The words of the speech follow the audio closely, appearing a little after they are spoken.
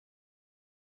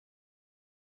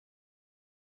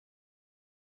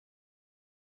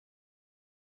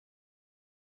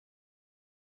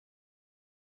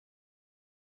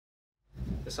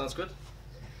This sounds good.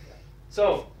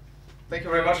 So, thank you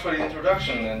very much for the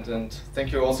introduction, and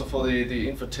thank you also for the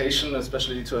invitation,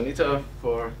 especially to Anita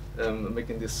for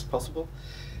making this possible.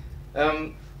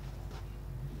 Give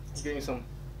me some.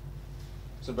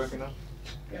 Is it working now?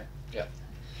 Yeah. Yeah.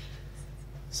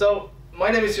 So, my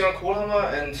name is Jörn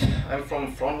Kohlhammer, and I'm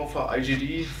from Fraunhofer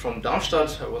IGD from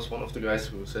Darmstadt. I was one of the guys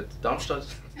who said Darmstadt.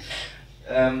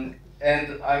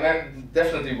 And I'm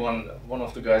definitely one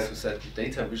of the guys who said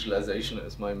data visualization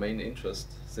is my main interest,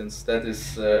 since that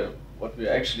is what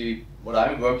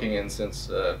I'm working in since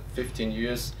 15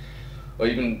 years, or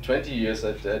even 20 years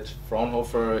at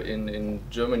Fraunhofer in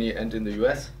Germany and in the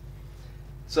US.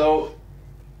 So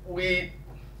we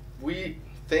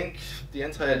think the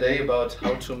entire day about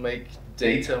how to make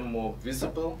data more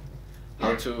visible,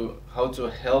 how to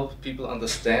help people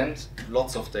understand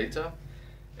lots of data,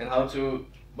 and how to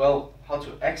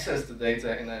access the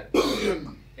data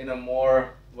in a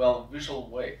more visual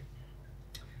way.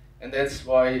 And that's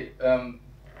why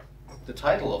the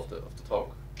title of the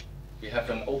talk. We have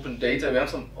an open data. We have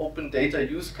some open data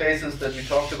use cases that we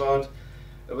talked about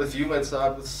with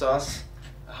UMETSAT, with SAS.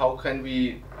 How can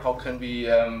we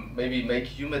maybe make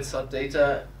UMETSAT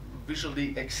data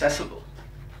visually accessible?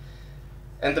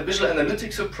 And the visual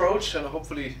analytics approach, and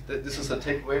hopefully this is a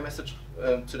takeaway message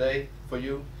today for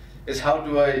you, is how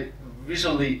do I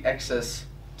visually access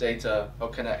data? How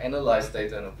can I analyze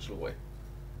data in a visual way?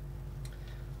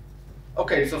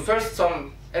 Okay, so first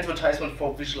some advertisement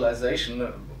for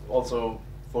visualization. Also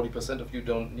 40% of you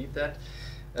don't need that.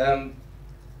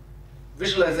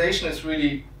 Visualization is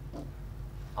really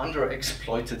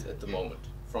underexploited at the moment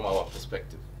from our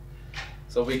perspective.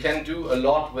 So we can do a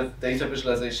lot with data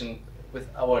visualization with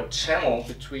our channel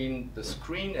between the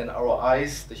screen and our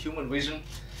eyes, the human vision.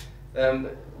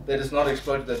 That is not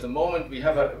exploited at the moment. We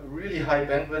have a really high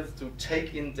bandwidth to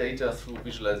take in data through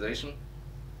visualization.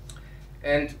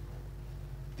 And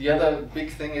the other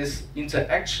big thing is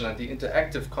interaction, and the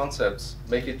interactive concepts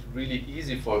make it really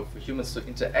easy for humans to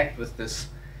interact with this,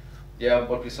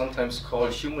 what we sometimes call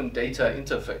human data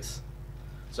interface.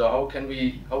 So how can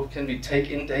we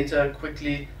take in data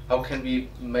quickly? How can we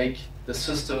make the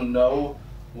system know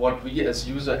what we as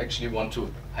user actually want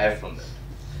to have from that?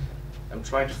 I'm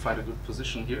trying to find a good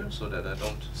position here so that I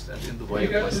don't stand in the way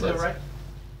of my slides. Right?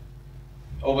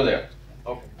 Over there.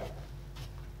 Okay.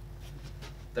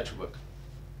 That should work.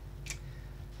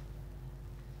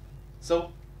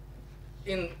 So,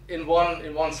 in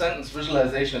one sentence,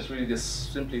 visualization is really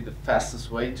simply the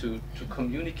fastest way to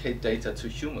communicate data to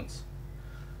humans.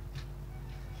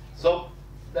 So,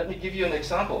 let me give you an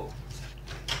example.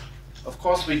 Of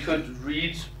course, we could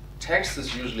read text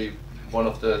is usually one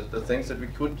of the things that we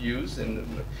could use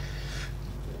in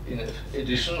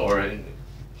addition, or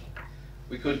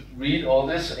we could read all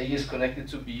this. A is connected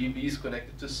to B, B is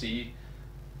connected to C.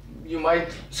 You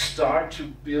might start to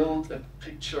build a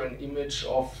picture, an image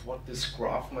of what this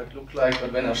graph might look like,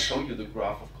 but when I show you the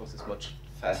graph, of course, it's much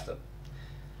faster.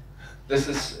 This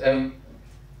is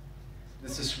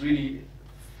really,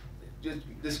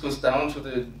 this goes down to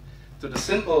the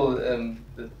simple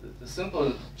the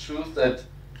simple truth that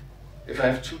if I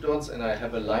have two dots and I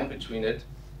have a line between it,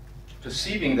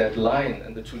 perceiving that line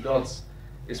and the two dots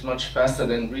is much faster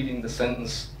than reading the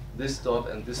sentence, this dot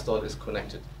and this dot is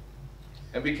connected.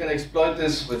 And we can exploit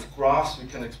this with graphs, we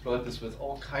can exploit this with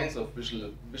all kinds of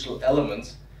visual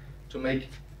elements to make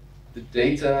the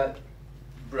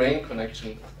data-brain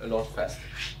connection a lot faster.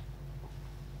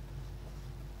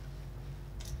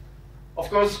 Of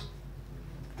course,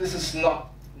 this is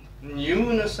not new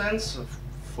in a sense,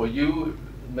 for you,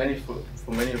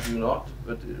 for many of you not,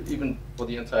 but even for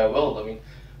the entire world. I mean,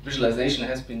 visualization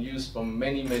has been used for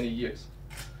many, many years.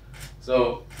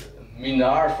 So,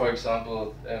 Minar, for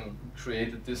example,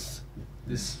 created this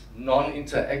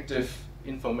non-interactive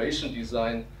information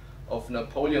design of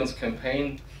Napoleon's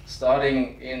campaign,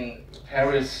 starting in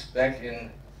Paris back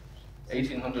in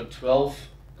 1812,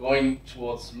 going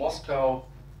towards Moscow,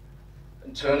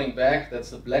 and turning back,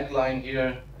 that's the black line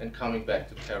here, and coming back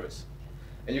to Paris.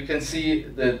 And you can see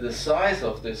the size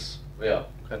of this,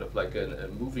 kind of like a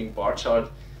moving bar chart,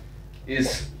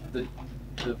 is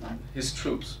his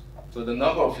troops. So the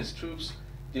number of his troops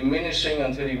diminishing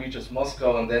until he reaches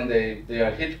Moscow, and then they are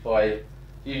hit by,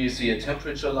 here you see a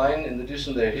temperature line. In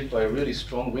addition, they are hit by a really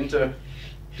strong winter,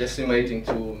 decimating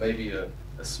to maybe a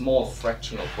small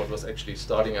fraction of what was actually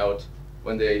starting out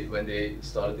when they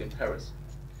started in Paris.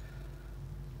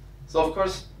 So of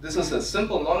course, this is a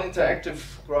simple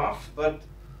non-interactive graph, but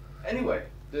anyway,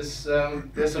 there's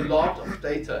a lot of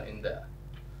data in there.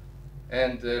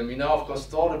 And we now, of course,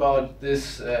 thought about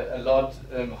this a lot.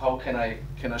 How can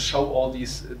I show all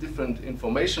these different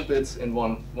information bits in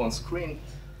one screen?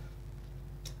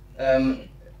 And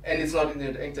it's not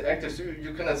interactive. So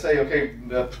you cannot say, okay,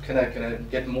 can I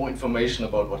get more information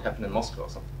about what happened in Moscow or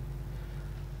something?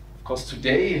 Of course,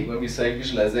 today, when we say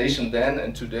visualization then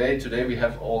and today we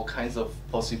have all kinds of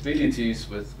possibilities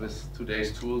with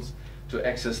today's tools to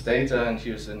access data. And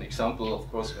here's an example,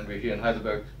 of course, when we're here in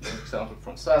Heidelberg, an example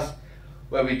from SAS,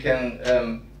 where we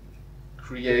can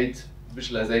create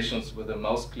visualizations with a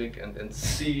mouse click and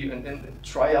see and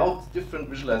try out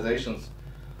different visualizations.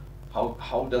 How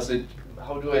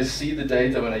do I see the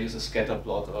data when I use a scatter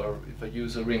plot or if I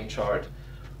use a ring chart?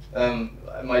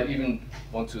 I might even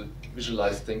want to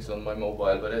visualize things on my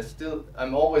mobile, but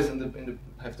I'm always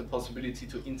have the possibility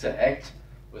to interact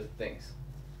with things.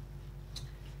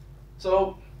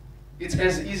 So it's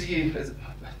as easy as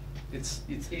it's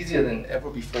easier than ever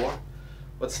before.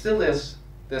 But still, there's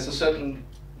a certain,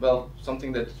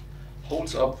 something that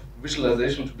holds up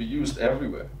visualization to be used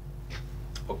everywhere,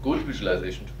 or good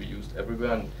visualization to be used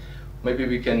everywhere, and maybe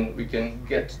we can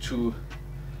get to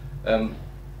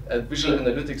a visual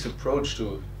analytics approach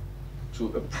to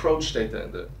approach data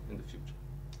in the future.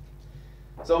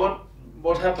 So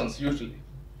what happens usually?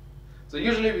 So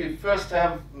usually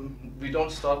we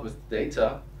don't start with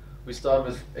data. We start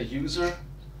with a user,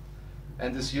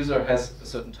 and this user has a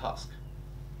certain task.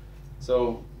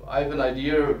 So I have an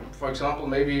idea, for example,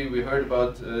 maybe we heard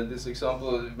about this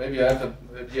example, maybe I have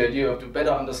the idea to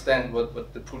better understand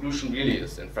what the pollution really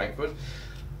is in Frankfurt.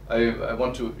 I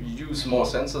want to use more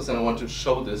sensors and I want to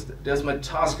show this. There's my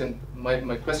task, and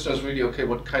my question is really, okay,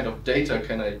 what kind of data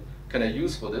can I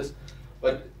use for this?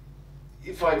 But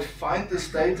if I find this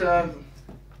data,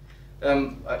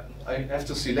 I have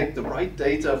to select the right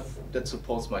data that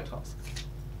supports my task.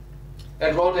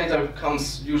 And raw data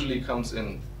usually comes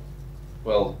in,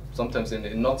 sometimes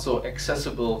in not so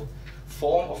accessible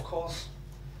form, of course.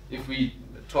 If we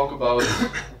talk about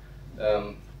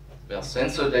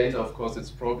sensor data, of course, it's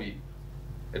probably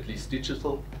at least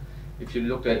digital. If you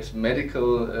look at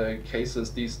medical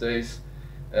cases these days,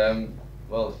 the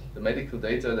medical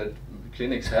data that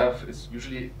clinics have is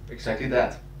usually exactly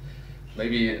that.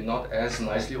 Maybe not as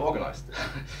nicely organized.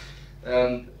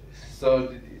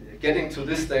 So getting to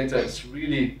this data is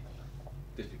really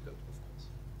difficult, of course.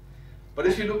 But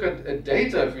if you look at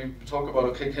data, if we talk about,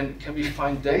 okay, can we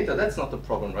find data? That's not the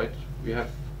problem, right? We have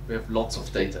lots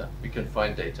of data. We can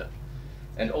find data.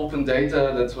 And open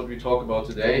data, that's what we talk about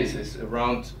today, is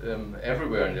around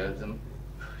everywhere. And there's some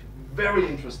very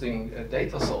interesting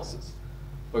data sources.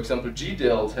 For example,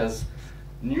 GDELT has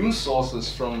news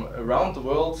sources from around the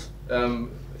world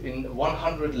in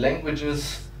 100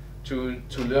 languages to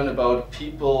learn about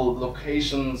people,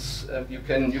 locations. You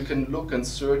can look and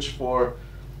search for,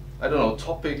 I don't know,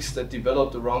 topics that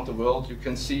developed around the world. You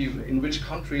can see in which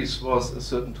countries was a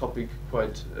certain topic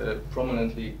quite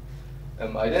prominently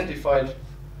identified.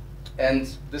 And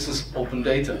this is open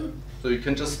data. So you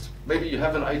can just, maybe you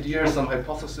have an idea, some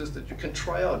hypothesis that you can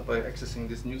try out by accessing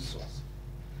this news source.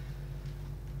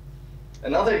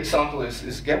 Another example is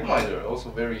Gapminder, also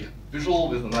very visual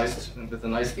with a nice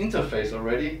interface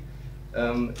already.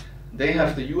 They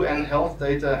have the UN health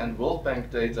data and World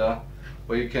Bank data,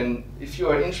 where you can, if you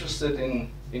are interested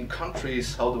in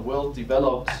countries, how the world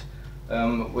developed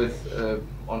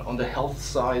on the health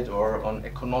side or on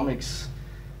economics,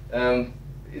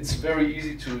 it's very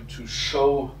easy to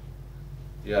show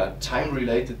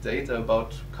time-related data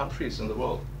about countries in the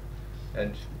world.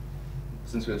 And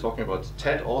since we're talking about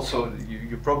TED also,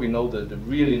 you probably know the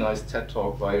really nice TED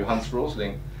talk by Hans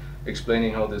Rosling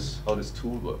explaining how this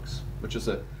tool works, which is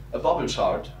a bubble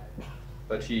chart,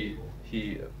 but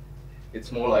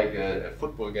it's more like a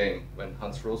football game when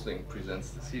Hans Rosling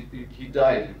presents this. He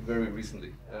died very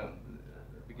recently,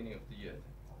 beginning of the year.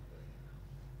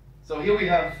 So here we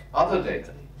have other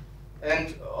data.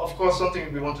 And of course,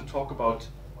 something we want to talk about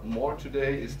more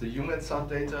today is the EUMETSAT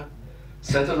data,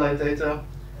 satellite data,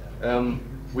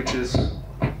 which is,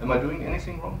 am I doing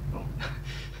anything wrong? No.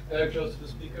 Very close to the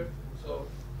speaker. So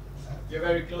you're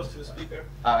very close to the speaker.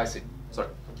 I see. Sorry.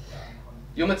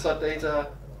 EUMETSAT data,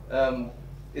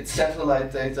 it's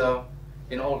satellite data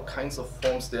in all kinds of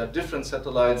forms. There are different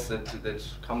satellites that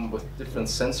come with different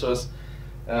sensors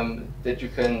that you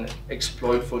can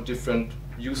exploit for different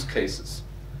use cases.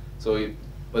 So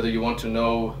whether you want to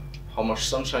know how much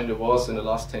sunshine there was in the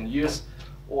last 10 years,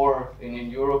 or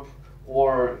in Europe,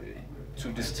 or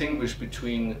to distinguish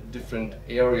between different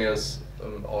areas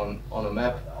on a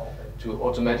map, to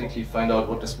automatically find out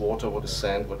what is water, what is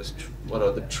sand, what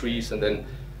are the trees, and then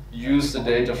use the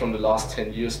data from the last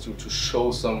 10 years to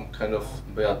show some kind of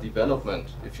development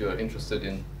if you're interested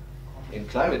in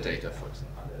climate data, for example.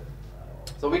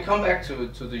 So we come back to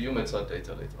the EUMETSAT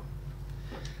data later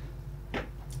on.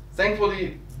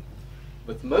 Thankfully,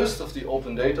 with most of the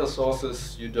open data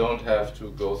sources, you don't have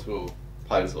to go through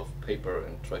piles of paper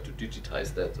and try to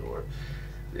digitize that, or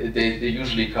they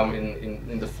usually come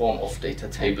in the form of data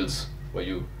tables where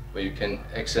you can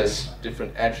access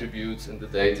different attributes in the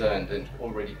data and then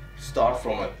already start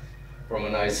from a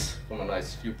nice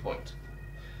viewpoint.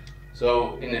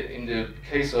 So in the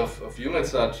case of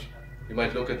EUMETSAT, you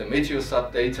might look at the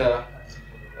Meteosat data.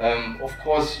 Of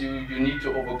course, you need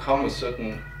to overcome this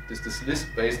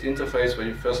list-based interface where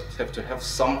you first have to have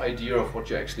some idea of what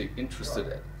you're actually interested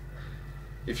in.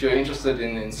 If you're interested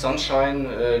in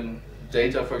sunshine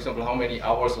data, for example, how many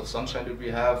hours of sunshine do we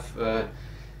have?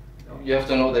 You have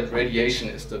to know that radiation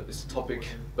is the topic,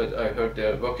 but I heard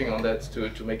they're working on that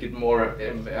to make it more,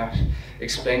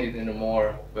 explain it in a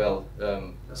more,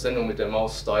 Sendung mit der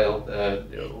Maus style.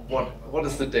 What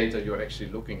is the data you're actually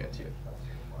looking at here?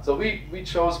 So we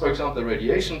chose, for example, the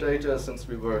radiation data since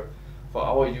we were, for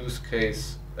our use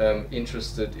case,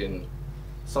 interested in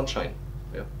sunshine.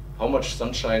 Yeah. How much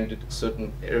sunshine did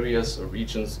certain areas or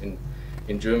regions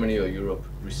in Germany or Europe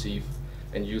receive,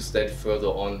 and use that further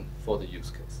on for the use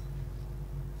case.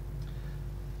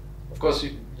 Of course,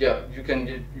 you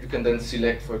can then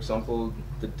select, for example,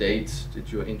 the date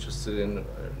that you're interested in,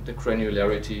 the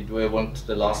granularity. Do I want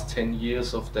the last 10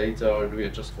 years of data, or do I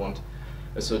just want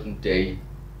a certain day?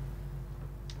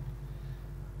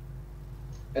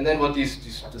 And then what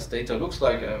this data looks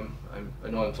like, I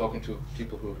know I'm talking to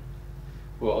people who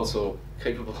are also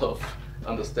capable of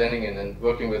understanding and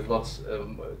working with lots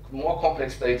more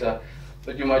complex data.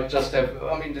 But you might just have,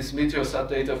 this Meteosat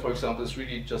data, for example, is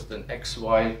really just an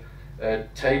XY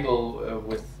table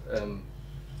with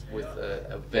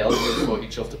a value for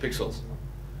each of the pixels.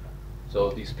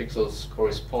 So these pixels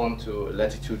correspond to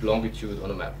latitude, longitude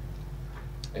on a map.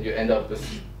 And you end up with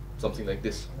something like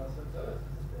this.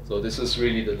 So this is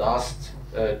really the last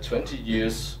 20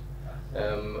 years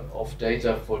of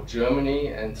data for Germany,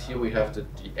 and here we have the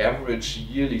average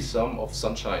yearly sum of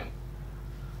sunshine.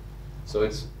 So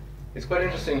it's quite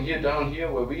interesting here, down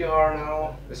here where we are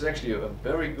now, is actually a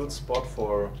very good spot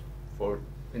for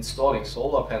installing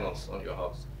solar panels on your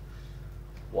house.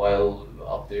 While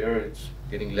up there it's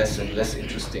getting less and less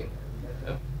interesting.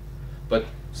 Yeah. But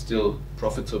still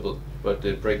profitable, but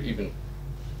the break even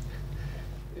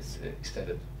is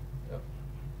extended. Yeah.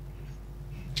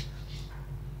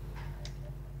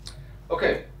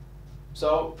 Okay,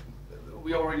 so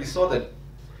we already saw that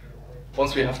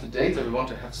once we have the data, we want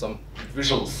to have some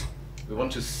visuals. We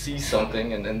want to see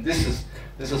something, and this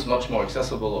is much more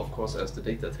accessible, of course, as the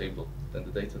data table than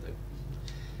the data table.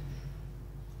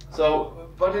 So,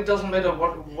 but it doesn't matter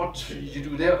what you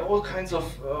do. There are all kinds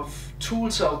of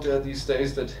tools out there these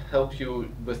days that help you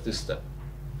with this step,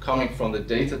 coming from the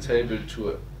data table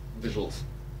to visuals.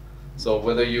 So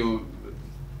whether you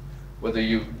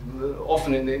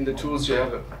often in the tools you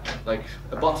have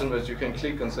a button that you can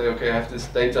click and say, okay, I have this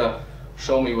data,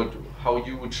 show me how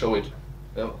you would show it,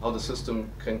 how the system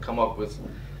can come up with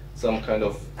some kind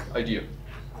of idea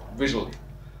visually.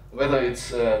 Whether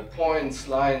it's points,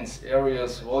 lines,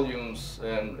 areas, volumes,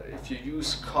 if you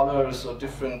use colors or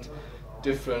different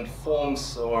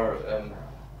forms or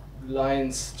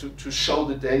lines to show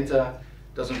the data,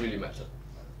 doesn't really matter.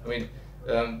 I mean,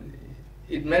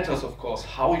 it matters, of course,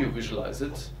 how you visualize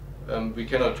it. We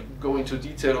cannot go into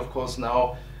detail, of course,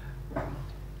 now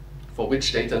for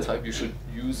which data type you should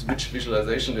use which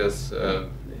visualization. There's,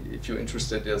 if you're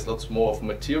interested, there's lots more of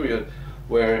material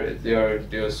where there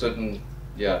are certain,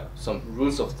 some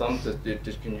rules of thumb that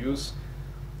you can use.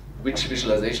 Which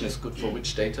visualization is good for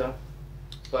which data?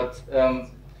 But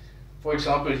for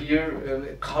example,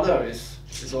 here color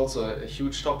is also a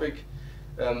huge topic.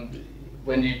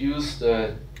 When you use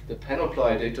the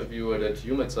Panoply data viewer that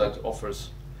EUMETSAT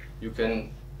offers, you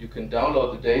can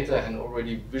download the data and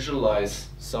already visualize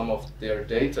some of their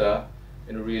data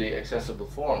in a really accessible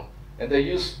form. And they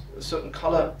use certain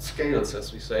color scales,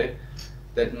 as we say,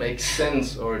 that make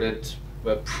sense or that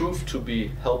were proved to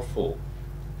be helpful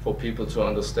for people to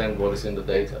understand what is in the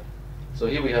data. So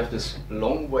here we have this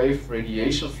long wave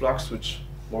radiation flux, which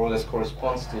more or less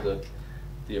corresponds to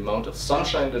the amount of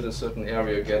sunshine that a certain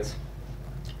area gets.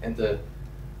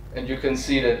 And you can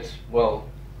see that,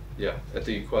 at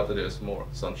the equator there's more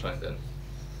sunshine than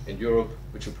in Europe,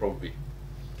 which you probably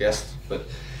guessed. But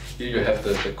here you have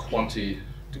the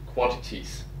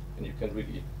quantities, and you can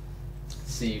really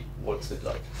see what's it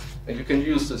like. And you can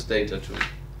use this data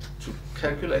to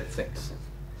calculate things.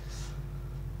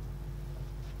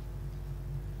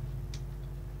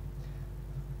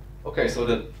 okay, so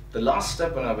the last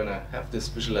step when I have this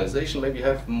visualization, maybe you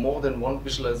have more than one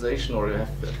visualization, or you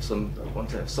want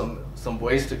to have some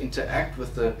ways to interact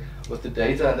with the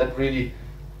data, and that really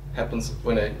happens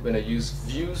when I use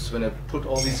views, when I put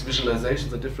all these visualizations,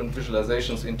 the different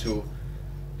visualizations, into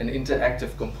an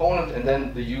interactive component, and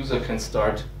then the user can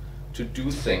start to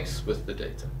do things with the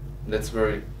data. And that's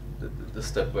the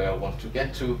step where I want to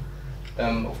get to.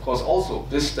 Of course, also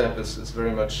this step is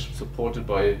very much supported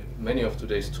by many of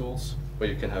today's tools, where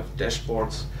you can have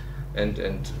dashboards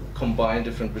and combine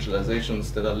different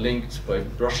visualizations that are linked by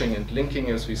brushing and linking,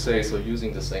 as we say, so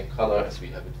using the same color as we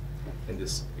have it in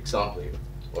this example here,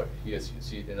 or here as you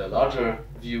see it in a larger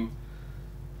view.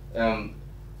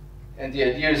 And the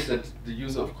idea is that the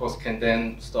user, of course, can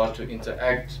then start to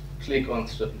interact, click on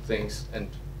certain things, and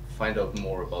find out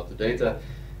more about the data.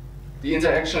 The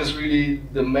interaction is really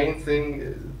the main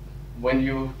thing when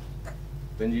you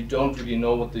don't really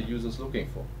know what the user is looking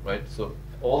for, right? So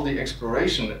all the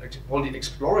exploration, all the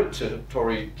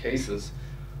exploratory cases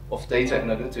of data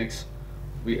analytics,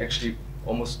 we actually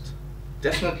almost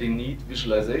definitely need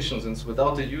visualizations. And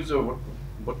without the user,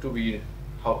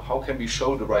 how can we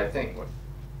show the right thing? Right?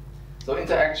 So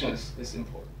interaction is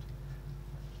important.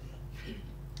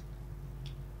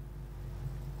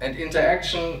 And the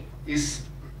interaction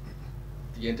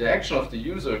of the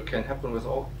user can happen with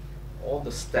all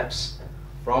the steps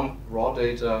from raw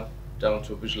data down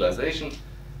to visualization.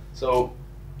 So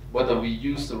whether we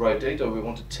use the right data, we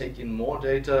want to take in more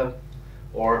data,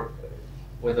 or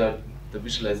whether the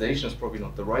visualization is probably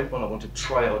not the right one, I want to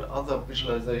try out other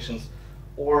visualizations,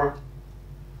 or,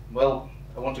 well,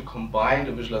 I want to combine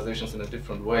the visualizations in a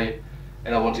different way,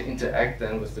 and I want to interact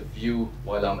then with the view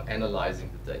while I'm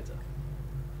analyzing the data.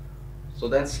 So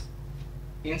that's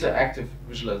interactive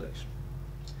visualization.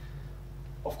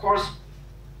 Of course,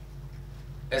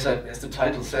 as the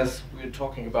title says, we're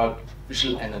talking about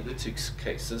visual analytics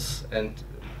cases, and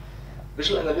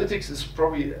visual analytics is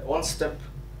probably one step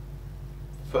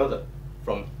further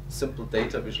from simple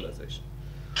data visualization.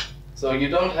 So you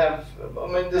don't have, I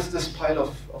mean, this pile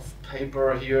of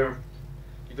paper here.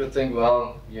 You could think,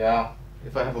 well, yeah,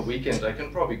 if I have a weekend, I can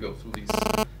probably go through these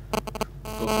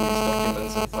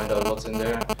documents and find out what's in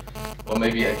there. Or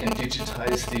maybe I can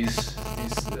digitize these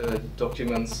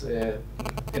documents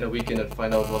in a weekend and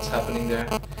find out what's happening there.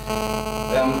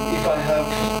 If I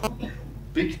have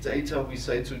big data, we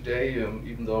say today,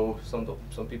 even though some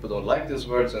people don't like this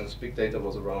word, since big data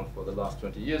was around for the last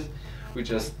 20 years, we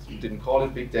just didn't call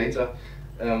it big data,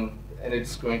 and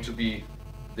it's going to be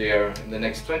there in the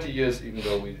next 20 years, even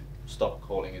though we stopped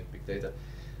calling it big data.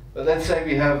 But let's say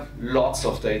we have lots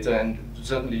of data, and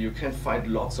certainly you can find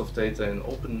lots of data in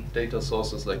open data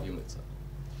sources like UMITSA.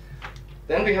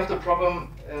 Then we have the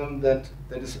problem that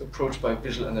is approached by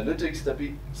visual analytics, that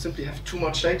we simply have too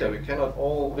much data. We cannot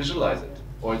all visualize it,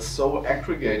 or it's so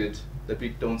aggregated that we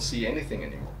don't see anything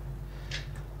anymore.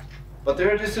 But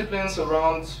there are disciplines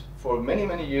around for many,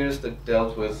 many years that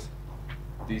dealt with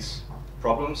these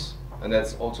problems, and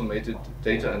that's automated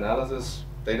data analysis,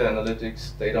 data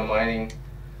analytics, data mining,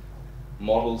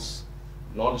 models,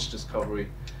 knowledge discovery.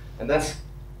 And that's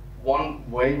one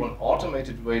way, one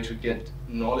automated way to get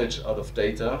knowledge out of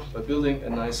data, by building a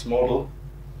nice model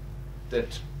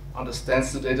that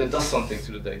understands the data, does something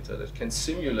to the data, that can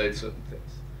simulate certain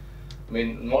things. I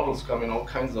mean, models come in all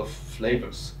kinds of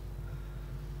flavors.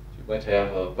 You might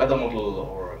have a weather model,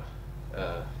 or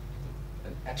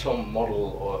an atom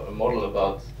model, or a model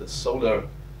about the solar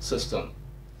system.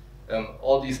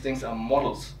 All these things are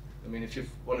models. I mean, if you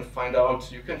want to find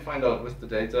out, you can find out with the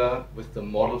data, with the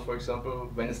model, for example,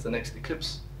 when is the next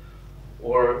eclipse.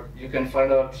 Or you can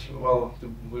find out, well,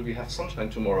 will we have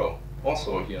sunshine tomorrow?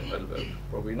 Also here in Heidelberg,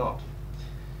 probably not.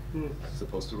 It's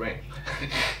supposed to rain.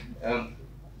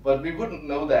 But we wouldn't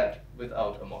know that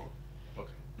without a model.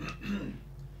 Okay.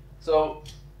 So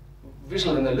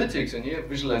visual analytics, and here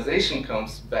visualization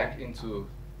comes back into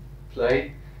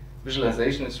play.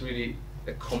 Visualization is really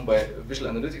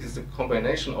visual analytics is a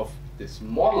combination of this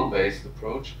model-based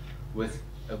approach with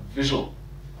a visual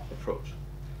approach.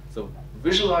 So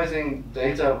visualizing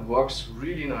data works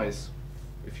really nice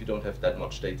if you don't have that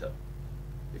much data,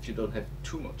 if you don't have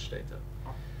too much data.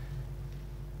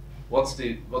 What's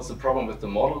the problem with the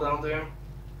model down there?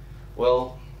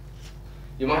 Well,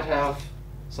 you might have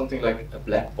something like a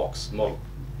black box model,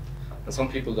 and some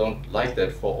people don't like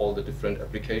that for all the different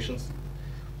applications.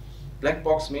 Black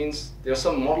box means there's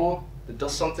some model that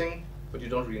does something, but you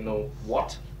don't really know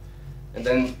what. And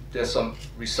then there's some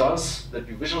results that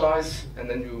you visualize, and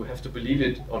then you have to believe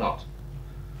it or not.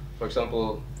 For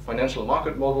example, financial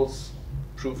market models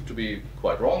prove to be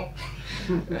quite wrong.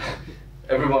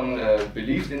 everyone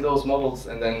believed in those models,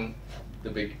 and then the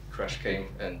big crash came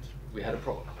and we had a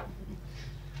problem.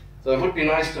 So it would be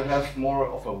nice to have more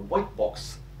of a white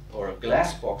box, or a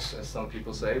glass box, as some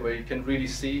people say, where you can really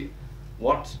see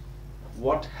what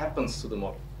happens to the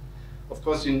model. Of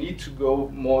course, you need to go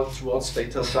more towards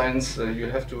data science. You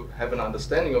have to have an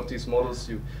understanding of these models.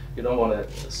 You don't want a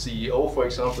CEO, for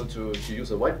example, to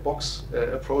use a white box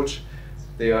approach.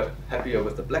 They are happier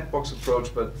with the black box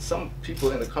approach, but some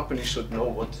people in the company should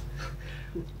know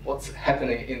what's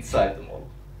happening inside the model.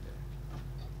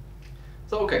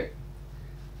 So, okay.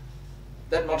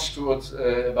 That much towards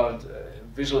about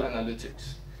visual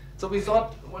analytics. So we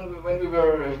thought when we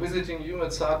were visiting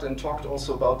EUMETSAT and talked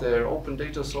also about their open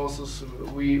data sources,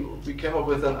 we came up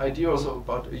with an idea also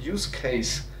about a use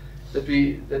case that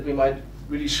we might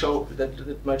really show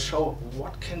that might show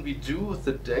what can we do with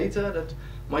the data that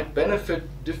might benefit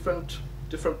different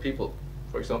people.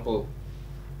 For example,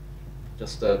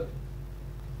 just the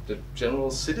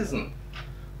general citizen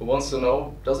who wants to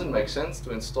know, does it make sense to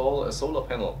install a solar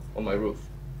panel on my roof?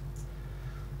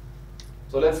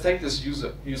 So let's take this use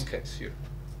case here.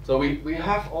 So we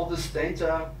have all this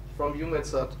data from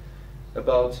EUMETSAT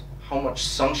about how much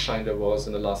sunshine there was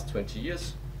in the last 20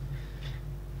 years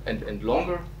and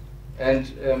longer.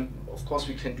 And of course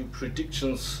we can do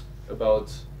predictions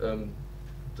about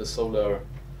the solar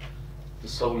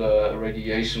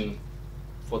radiation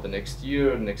for the next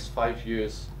year, next 5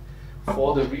 years,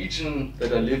 for the region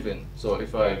that I live in. So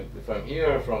if I'm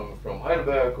here from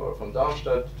Heidelberg or from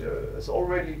Darmstadt, there's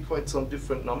already quite some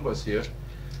different numbers here.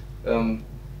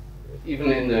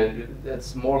 Even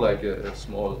that's more like a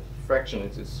small fraction.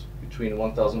 It is between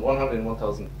 1,100 and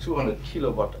 1,200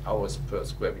 kilowatt hours per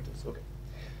square meters. Okay.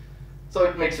 So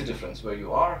it makes a difference where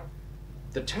you are.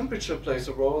 The temperature plays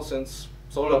a role, since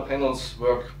solar panels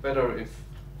work better if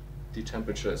the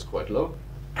temperature is quite low.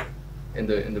 In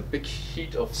the big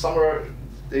heat of summer,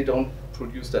 they don't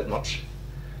produce that much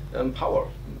power.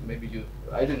 Maybe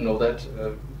I didn't know that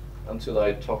until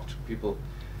I talked to people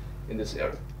in this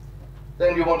area.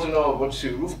 Then you want to know what's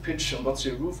your roof pitch and what's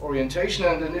your roof orientation,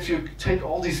 and then if you take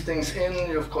all these things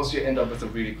in, of course you end up with a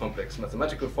really complex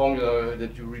mathematical formula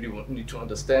that you really need to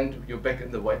understand. You're back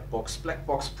in the white box, black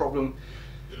box problem.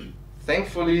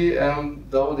 Thankfully,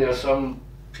 though, there are some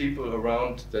people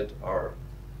around that are,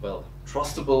 well,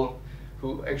 trustable,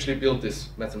 who actually built this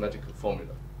mathematical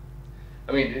formula.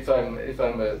 I mean, if I'm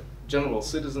a general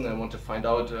citizen, I want to find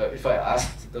out if I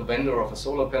asked the vendor of a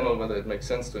solar panel whether it makes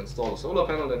sense to install a solar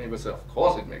panel, then he would say, of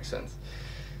course it makes sense.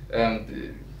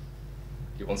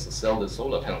 He wants to sell the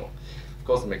solar panel. Of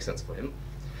course it makes sense for him.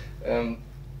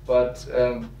 But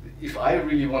if I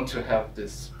really want to have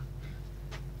this,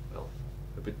 well,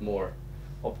 a bit more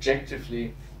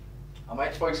objectively, I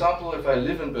might, for example, if I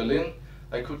live in Berlin,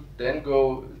 I could then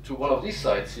go to one of these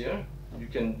sites here. You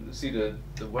can see the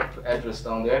web address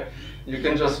down there. You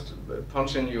can just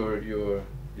punch in your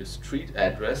street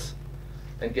address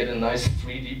and get a nice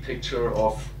 3D picture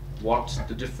of what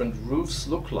the different roofs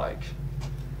look like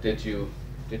that you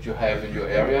have in your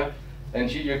area. And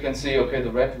here you can see, okay,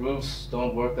 the red roofs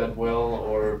don't work that well,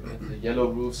 or the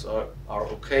yellow roofs are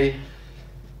okay.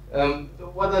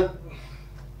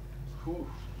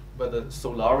 Whether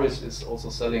Solaris is also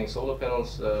selling solar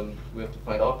panels, we have to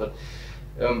find out. But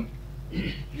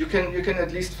you can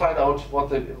at least find out what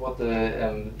the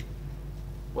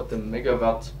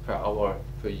megawatt per hour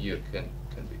per year can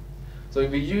be. So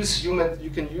we use you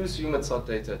can use EUMETSAT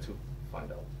data to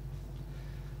find out.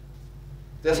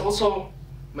 There's also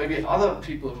maybe other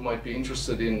people who might be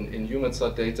interested in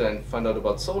EUMETSAT data and find out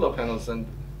about solar panels, and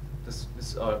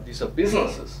these are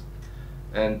businesses.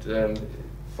 And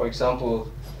for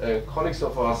example, colleagues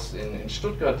of us in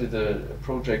Stuttgart did a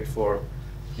project for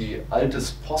the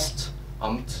Altes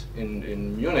Postamt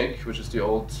in Munich, which is the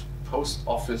old post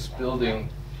office building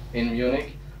in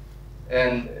Munich,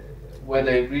 and where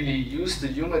they really used the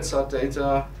EUMETSAT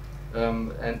data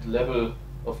and level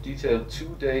of detail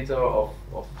 2 data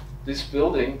of this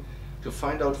building to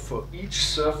find out for each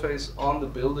surface on the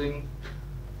building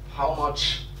how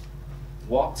much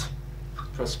watt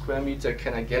per square meter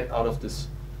can I get out of this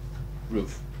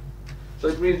roof. So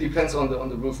it really depends on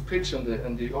the roof pitch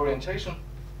and the orientation,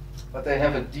 but they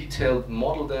have a detailed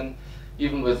model then,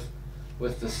 even with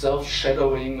the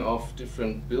self-shadowing of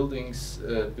different buildings,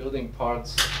 building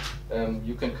parts.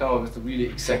 You can come up with a really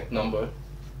exact number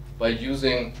by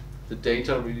using the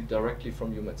data really directly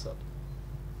from EUMETSAT.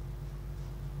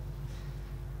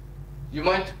 We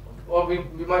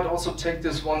might also take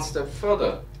this one step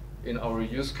further in our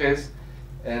use case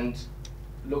and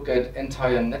look at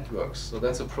entire networks. So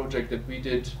that's a project that we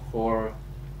did for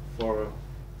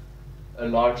a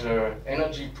larger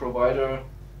energy provider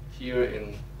here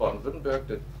in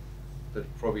Baden-Württemberg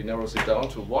that probably narrows it down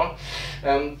to one.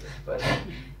 But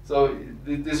so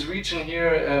this region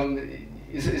here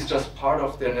is just part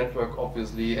of their network,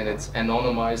 obviously, and it's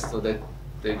anonymized so that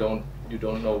you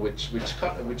don't know which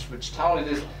town it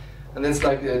is, and it's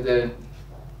like the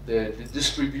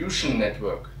distribution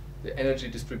network, the energy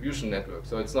distribution network.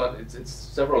 So it's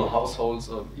several households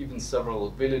or even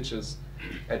several villages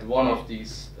at one of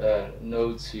these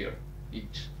nodes here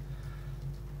each.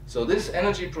 So this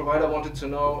energy provider wanted to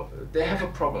know, they have a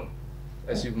problem.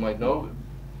 As you might know,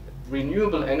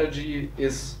 renewable energy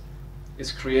is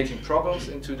creating problems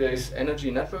in today's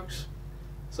energy networks.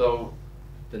 So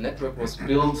the network was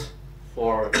built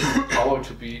for power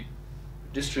to be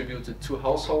distributed to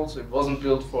households. It wasn't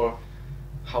built for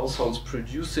households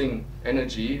producing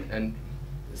energy and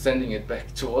sending it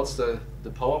back towards the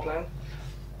power plant.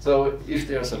 So if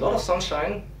there's a lot of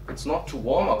sunshine, it's not too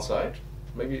warm outside,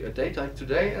 maybe a day like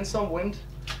today, and some wind,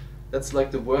 that's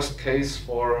like the worst case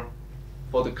for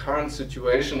the current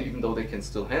situation, even though they can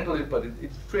still handle it, but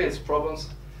it creates problems.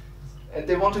 And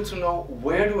they wanted to know,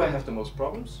 where do I have the most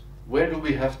problems? Where do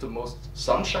we have the most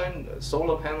sunshine,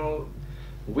 solar panel,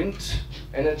 wind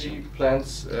energy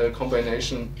plants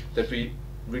combination that we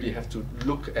really have to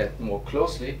look at more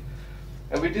closely?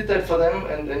 And we did that for them,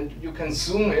 and you can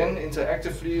zoom in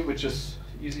interactively, which is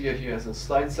easier here as a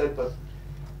slide set, but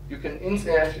you can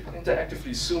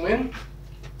interactively zoom in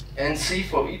and see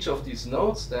for each of these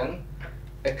nodes then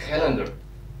a calendar.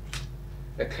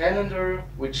 A calendar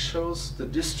which shows the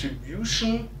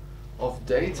distribution of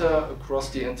data across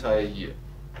the entire year.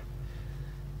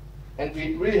 And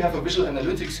we really have a visual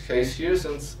analytics case here,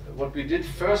 since what we did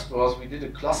first was we did a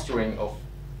clustering of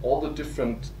all the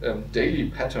different daily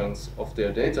patterns of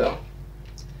their data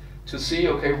to see,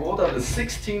 okay, what are the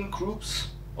 16 groups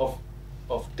of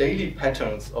daily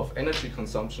patterns of energy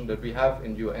consumption that we have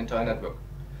in your entire network.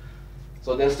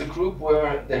 So there's the group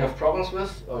where they have problems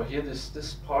with, or here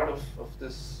this part of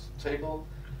this table,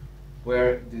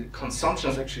 where the consumption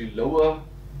is actually lower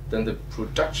than the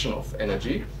production of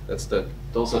energy.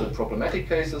 Those are the problematic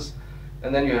cases.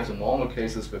 And then you have the normal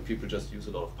cases where people just use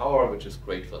a lot of power, which is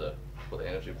great for the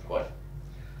energy provider.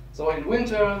 So in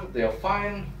winter, they are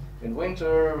fine. In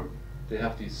winter, they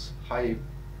have these high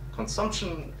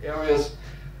consumption areas.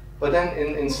 But then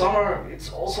in summer,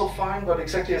 it's also fine, but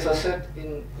exactly as I said,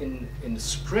 in the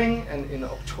spring and in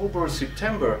October,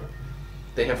 September,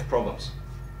 they have problems.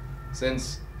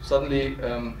 Since suddenly,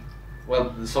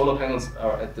 well, the solar panels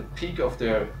are at the peak of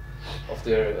their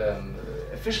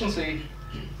efficiency,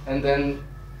 and then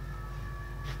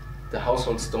the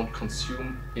households don't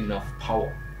consume enough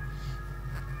power.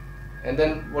 And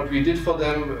then what we did for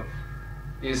them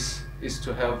is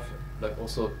to have, like,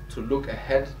 also to look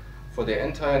ahead for their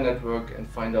entire network and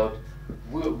find out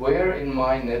where in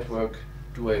my network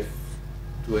do I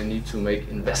need to make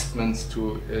investments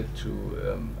to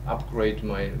upgrade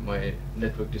my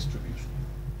network distribution.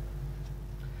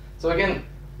 So again,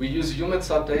 we use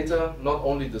EUMETSAT data, not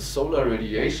only the solar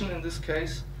radiation in this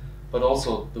case, but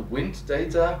also the wind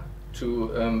data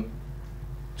to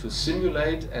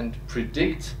simulate and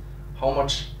predict how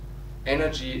much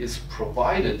energy is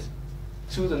provided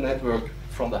to the network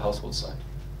from the household side.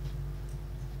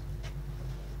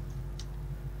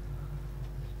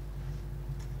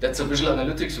 That's a visual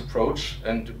analytics approach,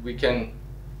 and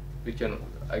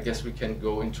I guess we can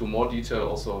go into more detail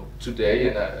also today.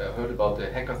 And I heard about the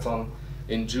hackathon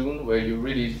in June, where you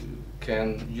really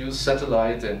can use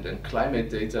satellite and climate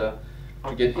data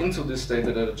to get into this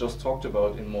data that I just talked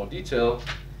about in more detail.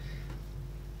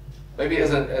 Maybe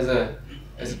as a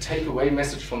takeaway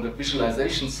message from the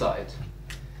visualization side,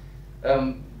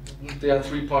 there are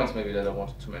 3 points maybe that I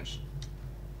wanted to mention.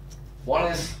 One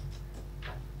is,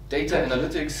 data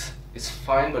analytics is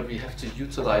fine, but we have to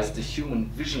utilize the human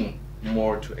vision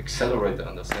more to accelerate the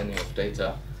understanding of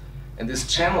data. And this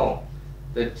channel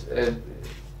that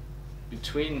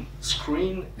between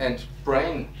screen and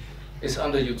brain is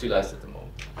underutilized at the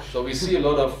moment. So we see a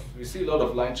lot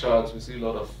of line charts, we see a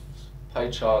lot of pie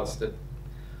charts that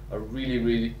are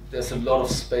really, there's a lot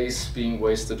of space being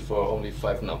wasted for only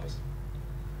 5 numbers.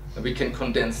 And we can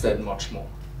condense that much more.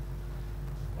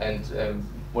 And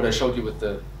what I showed you with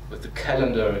the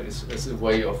calendar is a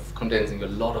way of condensing a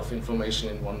lot of information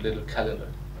in one little calendar.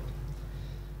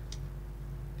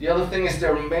 The other thing is,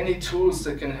 there are many tools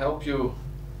that can help you,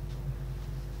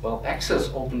 well, access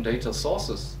open data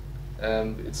sources.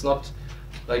 It's not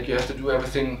like you have to do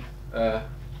everything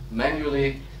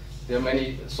manually. There are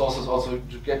many sources also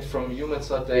to get from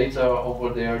EUMETSAT data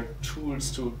over their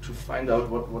tools to find out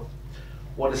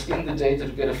what is in the data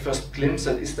to get a first glimpse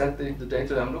at is that the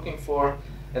data I'm looking for,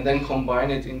 and then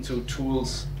combine it into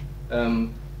tools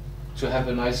to have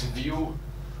a nice view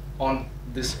on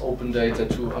this open data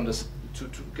to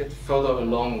get further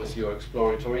along with your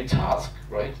exploratory task,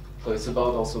 right? So it's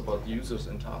also about users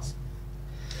and tasks.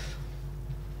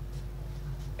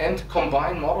 And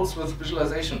combine models with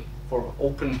visualization for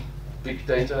open big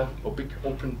data or big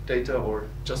open data or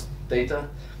just data.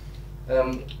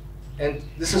 And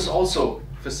this is also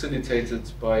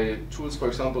facilitated by tools, for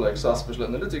example, like SAS Visual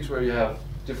Analytics, where you have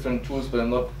different tools, but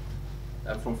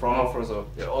I'm from Fraunhofer, so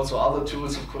there are also other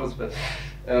tools, of course, but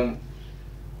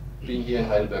being here in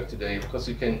Heidelberg today, of course,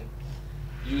 you can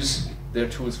use their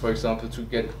tools, for example,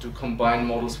 to combine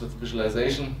models with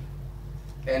visualization.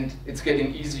 And it's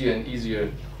getting easier and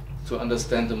easier to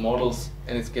understand the models,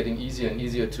 and it's getting easier and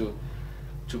easier to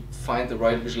find the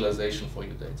right visualization for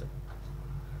your data.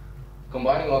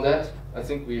 Combining all that, I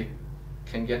think we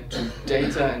can get to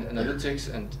data and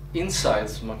analytics and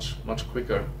insights much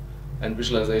quicker. And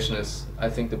visualization is, I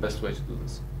think, the best way to do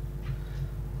this.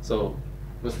 So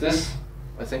with this,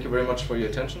 I thank you very much for your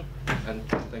attention, and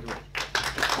thank you very much.